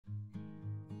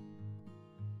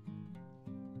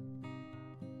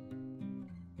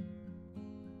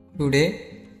Today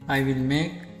I will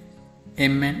make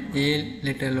M and A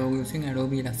letter logo using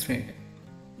Adobe Illustrator.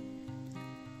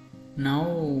 Now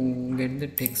get the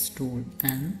text tool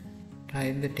and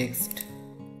type the text.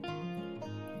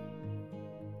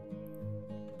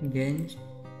 Then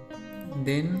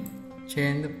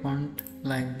change the font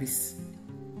like this.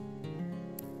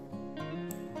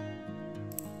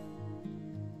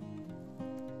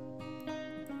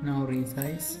 Now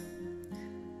resize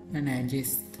and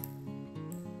adjust.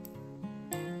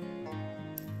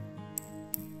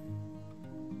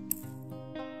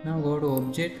 Now go to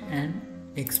object and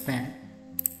expand.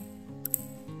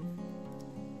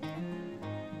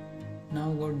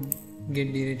 Now go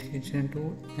get the direction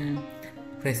tool and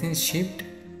pressing shift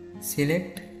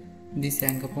select this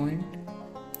anchor point,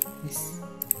 this,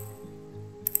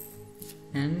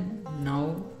 and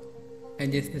now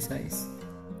adjust the size.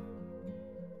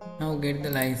 Now get the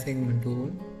line segment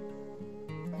tool,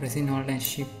 pressing Alt and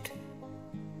Shift.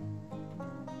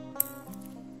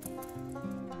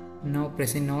 Now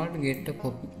pressing Alt, get the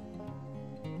copy.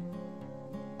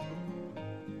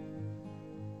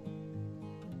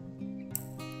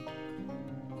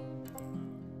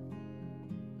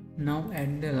 Now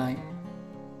add the line.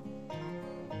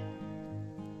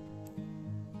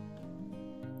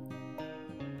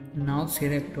 Now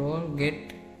select all,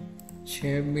 get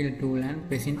shape build tool and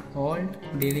pressing Alt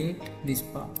delete this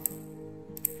part.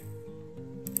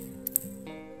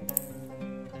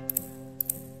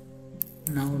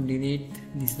 Now delete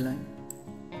this line.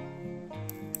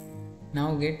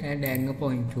 Now get add anchor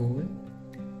point tool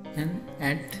and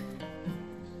add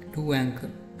 2 anchor.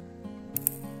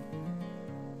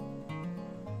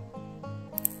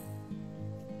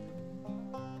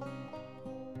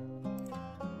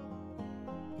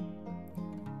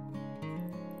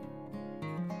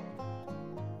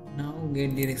 Now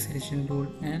get the acceleration tool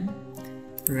and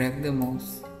drag the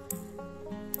mouse.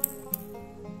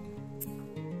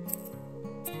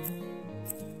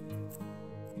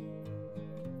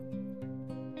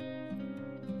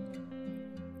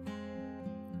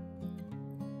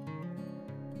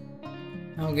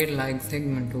 Now get line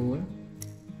segment tool,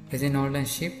 pressing Alt and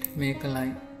Shift, make a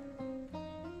line.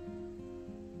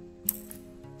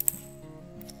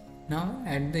 Now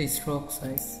add the stroke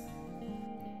size.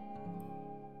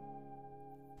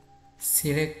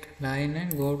 Select line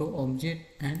and go to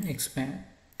object and expand.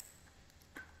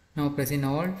 Now pressing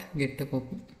Alt, get the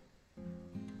copy.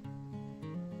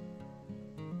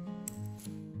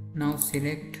 Now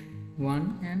select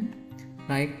one and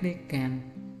right click and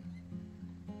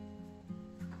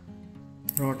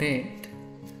rotate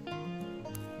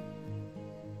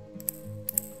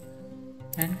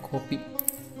and copy.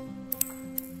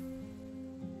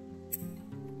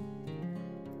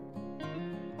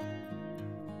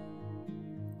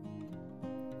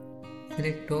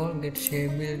 Select all, get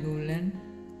shape build tool and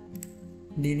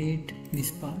delete this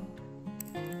part.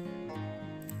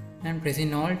 And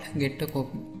pressing Alt, get the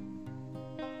copy.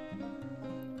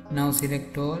 Now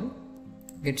select all,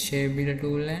 get shape build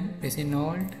tool and pressing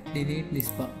Alt, delete this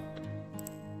part.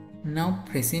 Now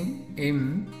pressing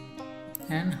M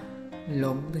and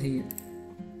lock the here.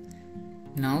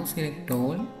 Now select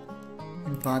all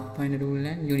and pathfinder tool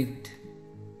and unit.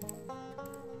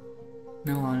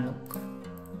 Now unlock.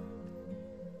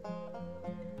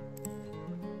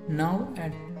 Now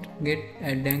get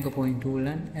add anchor point tool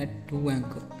and add 2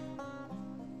 anchor.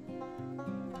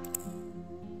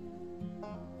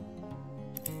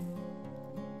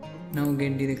 Now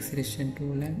get the acceleration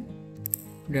tool and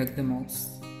drag the mouse.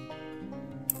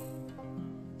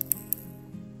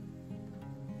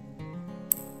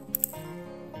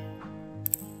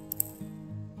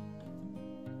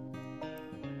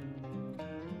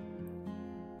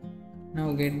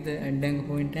 Now get the add anchor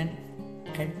point and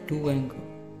add 2 anchor.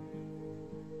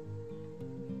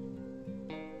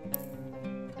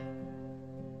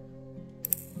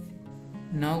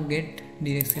 Now get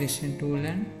the acceleration tool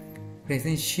and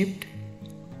pressing shift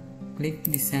click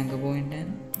this anchor point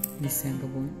and this anchor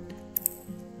point.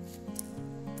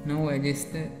 Now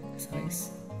adjust the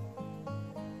size.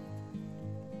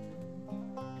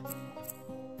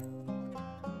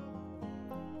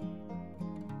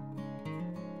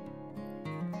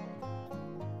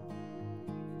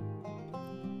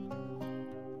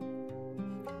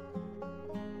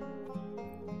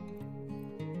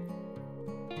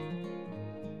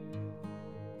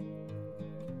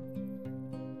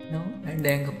 Now add the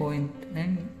anchor point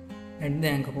and add the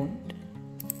anchor point.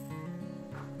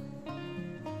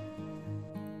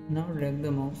 Now drag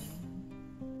the mouse.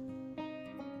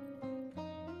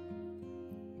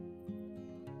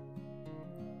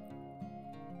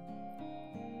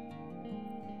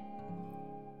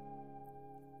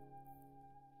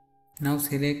 Now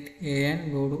select A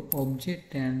and go to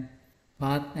object and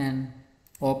path and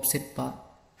offset path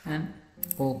and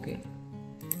OK.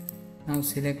 Now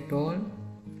select all,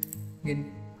 get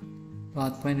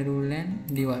pathfinder tool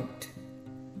and divide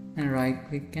and right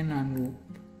click and ungroup.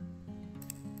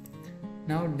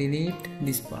 Now delete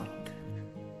this part.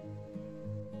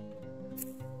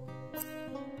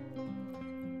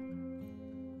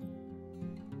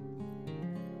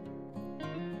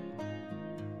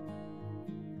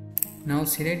 Now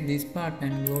select this part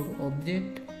and go to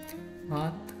object,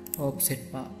 path,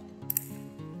 offset path.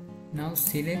 Now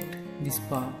select this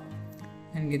part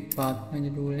and get pathfinder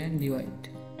tool and divide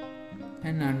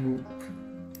and ungroup.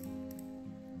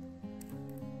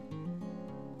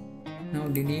 Now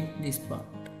delete this part.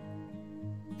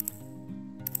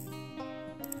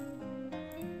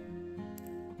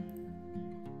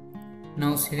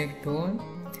 Now select all,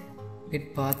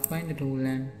 get pathfinder tool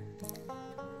and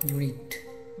unit.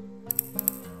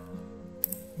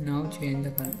 Now change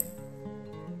the color.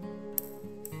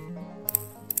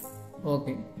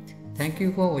 Okay. Thank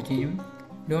you for watching.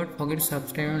 Don't forget to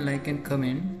subscribe, like and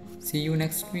comment. See you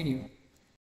next video.